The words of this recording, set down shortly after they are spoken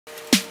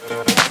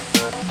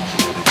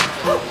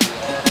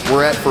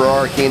We're at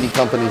Ferrara Candy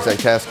Company's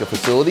Itasca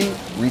facility,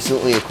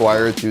 recently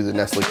acquired through the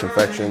Nestle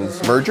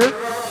Confections merger.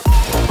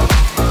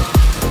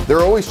 There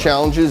are always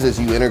challenges as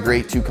you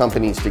integrate two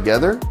companies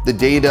together. The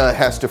data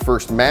has to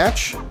first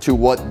match to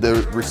what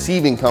the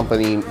receiving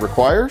company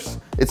requires.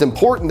 It's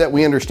important that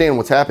we understand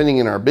what's happening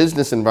in our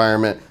business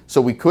environment so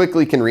we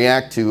quickly can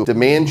react to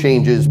demand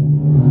changes.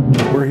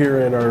 We're here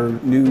at our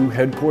new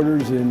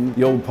headquarters in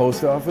the old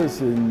post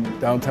office in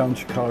downtown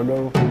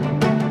Chicago.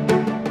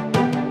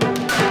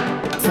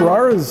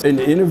 Ferrara is an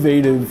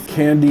innovative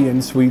candy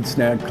and sweet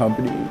snack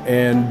company,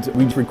 and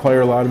we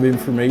require a lot of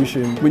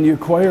information. When you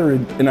acquire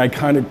an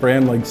iconic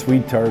brand like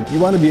Sweet Tart, you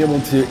want to be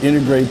able to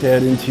integrate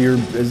that into your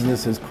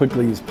business as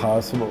quickly as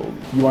possible.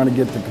 You want to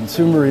get the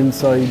consumer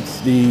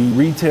insights, the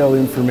retail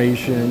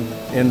information,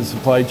 and the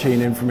supply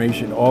chain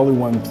information all in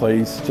one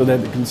place so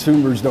that the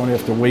consumers don't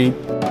have to wait.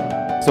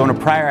 So in a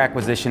prior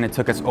acquisition, it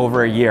took us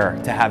over a year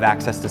to have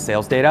access to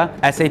sales data.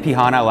 SAP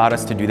HANA allowed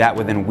us to do that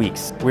within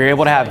weeks. We were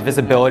able to have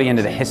visibility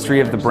into the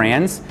history of the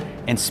brands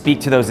and speak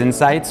to those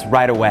insights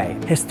right away.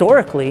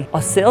 Historically,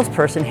 a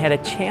salesperson had a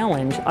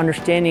challenge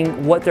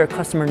understanding what their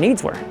customer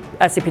needs were.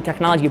 SAP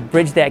technology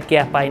bridged that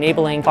gap by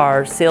enabling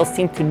our sales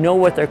team to know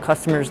what their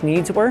customers'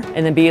 needs were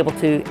and then be able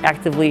to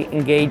actively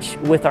engage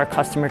with our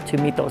customer to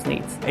meet those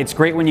needs. It's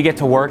great when you get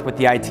to work with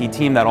the IT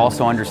team that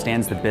also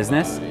understands the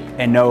business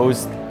and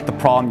knows the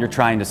problem you're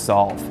trying to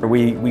solve.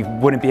 We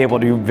wouldn't be able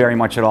to do very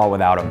much at all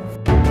without them.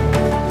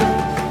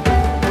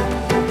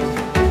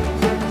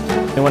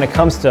 And when it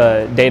comes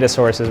to data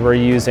sources, we're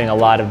using a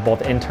lot of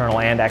both internal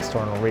and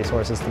external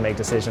resources to make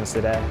decisions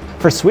today.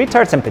 For Sweet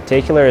Tarts in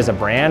particular as a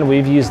brand,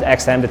 we've used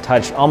XM to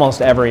touch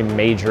almost every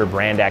major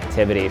brand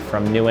activity,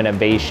 from new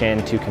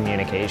innovation to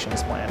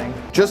communications planning.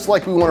 Just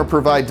like we want to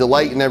provide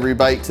delight in every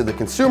bite to the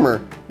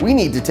consumer, we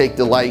need to take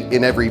delight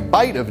in every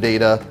bite of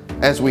data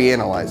as we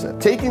analyze it.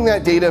 Taking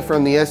that data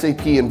from the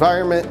SAP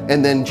environment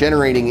and then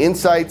generating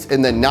insights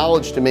and then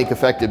knowledge to make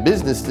effective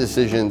business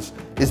decisions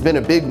has been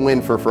a big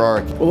win for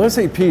Ferrara. Well,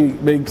 SAP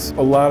makes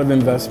a lot of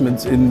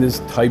investments in this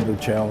type of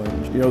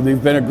challenge. You know,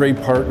 they've been a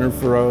great partner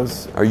for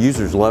us. Our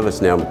users love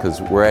us now because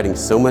we're adding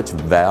so much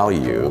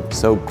value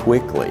so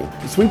quickly.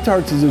 Sweet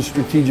Tarts is a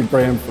strategic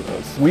brand for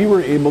us. We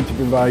were able to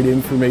provide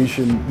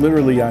information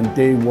literally on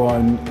day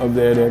one of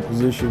that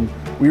acquisition.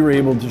 We were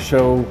able to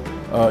show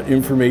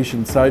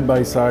information side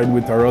by side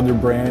with our other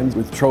brands,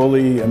 with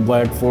Trolley and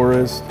Black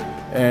Forest,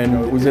 and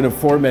it was in a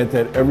format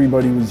that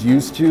everybody was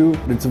used to.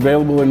 It's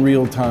available in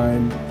real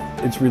time,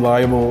 it's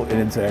reliable, and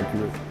it's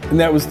accurate. And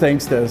that was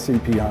thanks to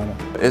SAP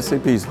HANA.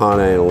 SAP's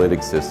HANA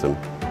analytics system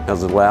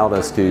has allowed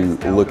us to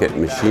look at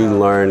machine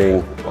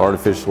learning,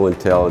 artificial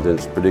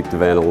intelligence, predictive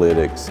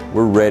analytics.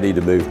 We're ready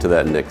to move to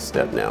that next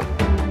step now.